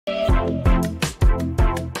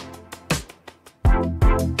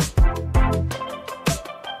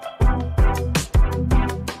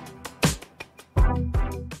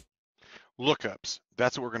Lookups.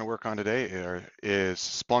 That's what we're going to work on today is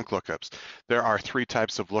Splunk lookups. There are three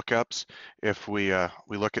types of lookups. If we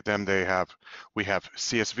look at them, we have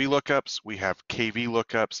CSV lookups, we have KV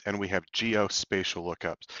lookups, and we have geospatial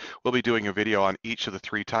lookups. We'll be doing a video on each of the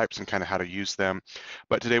three types and kind of how to use them.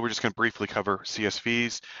 But today we're just going to briefly cover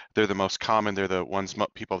CSVs. They're the most common. They're the ones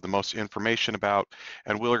people have the most information about,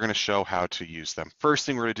 and we're going to show how to use them. First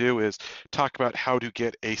thing we're going to do is talk about how to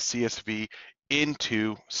get a CSV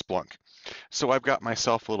into Splunk. So I've got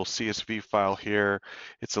myself a little CSV file here.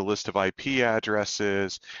 It's a list of IP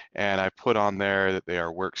addresses, and I put on there that they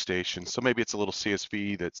are workstations. So maybe it's a little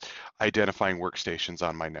CSV that's identifying workstations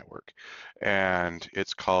on my network. And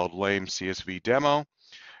it's called L.A.M.E CSV demo.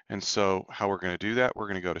 And so how we're going to do that, we're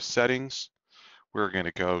going to go to settings. We're going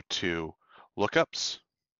to go to lookups.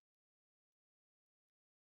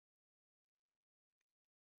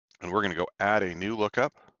 And we're going to go add a new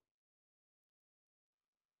lookup.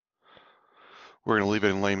 We're going to leave it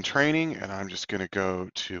in L.A.M.E training, and I'm just going to go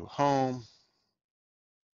to home.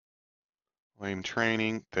 L.A.M.E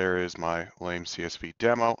training, there is my L.A.M.E CSV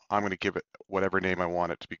demo. I'm going to give it whatever name I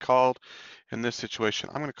want it to be called. In this situation,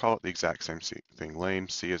 I'm going to call it the exact same thing, L.A.M.E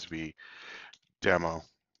CSV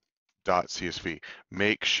demo.csv.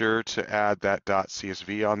 Make sure to add that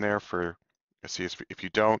 .csv on there for a CSV. If you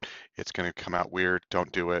don't, it's going to come out weird.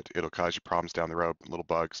 Don't do it. It'll cause you problems down the road, little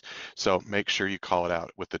bugs. So make sure you call it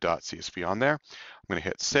out with the .csv on there. I'm going to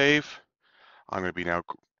hit save. I'm going to be now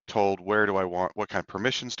told what kind of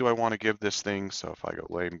permissions do I want to give this thing. So if I go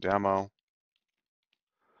L.A.M.E demo,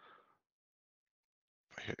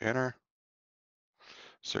 if I hit enter,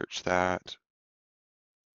 search that,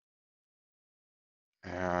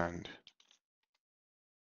 and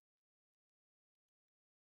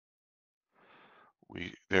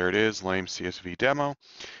there it is, L.A.M.E CSV demo.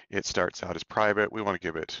 It starts out as private. We want to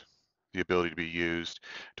give it the ability to be used.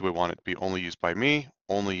 Do we want it to be only used by me,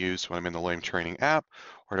 only used when I'm in the L.A.M.E training app,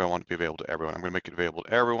 or do I want it to be available to everyone? I'm going to make it available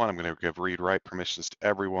to everyone. I'm going to give read-write permissions to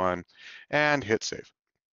everyone and hit save.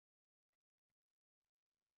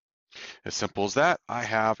 As simple as that. I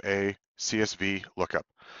have a CSV lookup.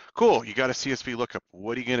 Cool, you got a CSV lookup.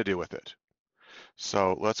 What are you going to do with it?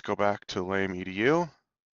 So let's go back to L.A.M.E edu.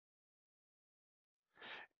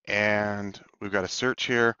 And we've got a search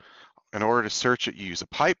here. In order to search it, you use a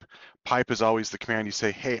pipe. Pipe is always the command you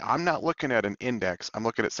say, hey, I'm not looking at an index, I'm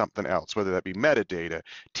looking at something else, whether that be metadata,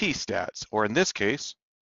 t-stats, or in this case,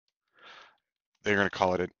 they're going to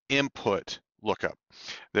call it an input lookup.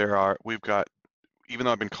 Even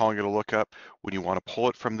though I've been calling it a lookup, when you want to pull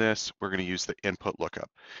it from this, we're going to use the input lookup.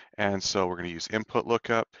 And so we're going to use input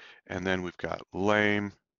lookup, and then we've got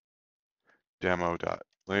L.A.M.E demo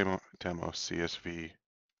CSV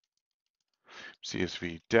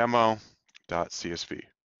demo.csv.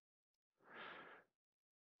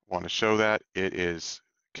 Want to show that it is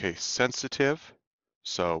case sensitive.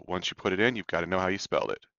 So once you put it in, you've got to know how you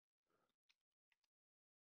spelled it.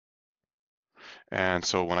 And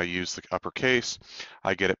so when I use the uppercase,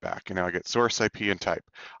 I get it back. And now I get source IP and type.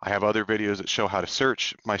 I have other videos that show how to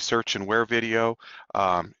search. My search and where video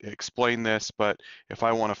explain this, but if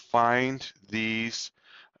I want to find these,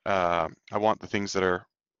 I want the things that are,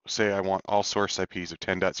 say I want all source IPs of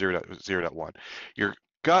 10.0.0.1. Your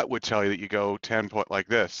gut would tell you that you go 10 point like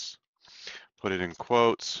this, put it in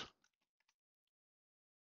quotes.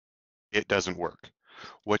 It doesn't work.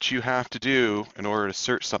 What you have to do in order to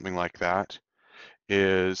search something like that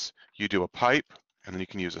is you do a pipe, and then you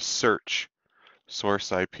can use a search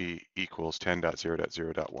source IP equals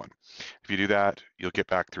 10.0.0.1. If you do that, you'll get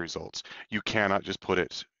back the results. You cannot just put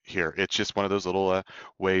it here. It's just one of those little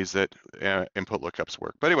ways that input lookups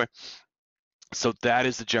work. But anyway, so that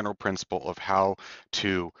is the general principle of how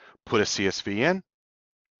to put a CSV in,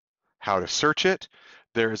 how to search it.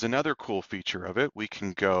 There is another cool feature of it. We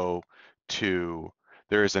can go to,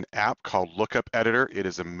 there is an app called Lookup Editor. It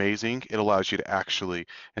is amazing. It allows you to actually,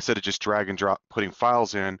 instead of just drag and drop putting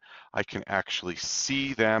files in, I can actually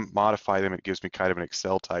see them, modify them. It gives me kind of an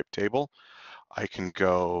Excel type table. I can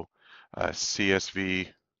go CSV,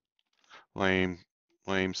 L.A.M.E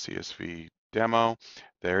CSV demo.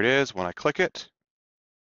 There it is. When I click it,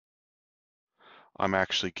 I'm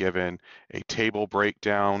actually given a table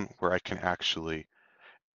breakdown where I can actually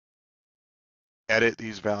edit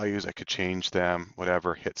these values. I could change them,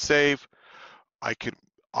 whatever, hit save. I could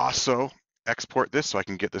also export this so I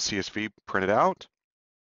can get the CSV printed out,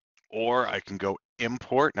 or I can go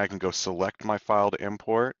import and I can go select my file to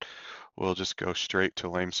import. We'll just go straight to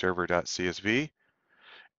L.A.M.E server.csv,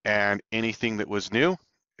 and anything that was new,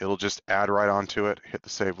 it'll just add right onto it, hit the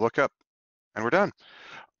save lookup, and we're done.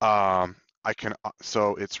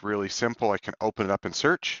 So it's really simple. I can open it up and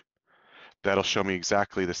search. That'll show me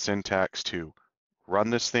exactly the syntax to run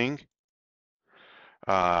this thing.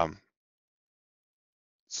 So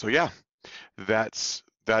yeah, that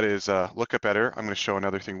is Lookup Editor. I'm going to show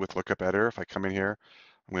another thing with Lookup Editor. If I come in here,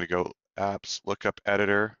 I'm going to go Apps, Lookup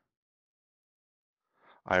Editor.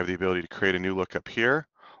 I have the ability to create a new lookup here,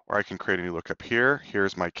 or I can create a new lookup here.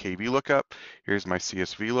 Here's my KB lookup. Here's my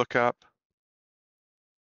CSV lookup.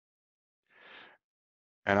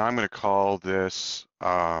 And I'm going to call this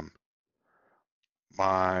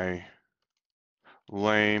my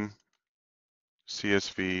L.A.M.E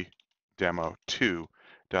CSV demo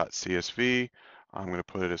 2.csv. I'm going to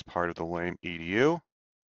put it as part of the L.A.M.E edu.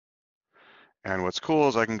 And what's cool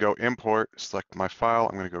is I can go import, select my file.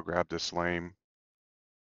 I'm going to go grab this L.A.M.E.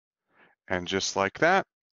 And just like that,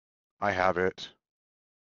 I have it.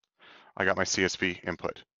 I got my CSV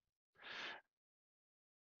input.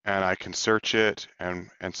 And I can search it and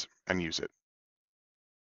use it.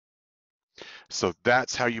 So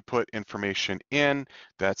that's how you put information in.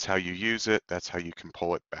 That's how you use it. That's how you can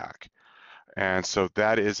pull it back. And so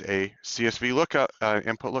that is a CSV lookup,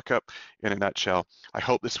 input lookup in a nutshell. I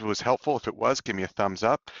hope this was helpful. If it was, give me a thumbs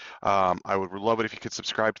up. I would love it if you could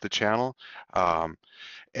subscribe to the channel.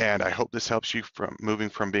 And I hope this helps you from moving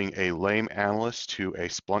from being a L.A.M.E analyst to a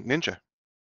Splunk ninja.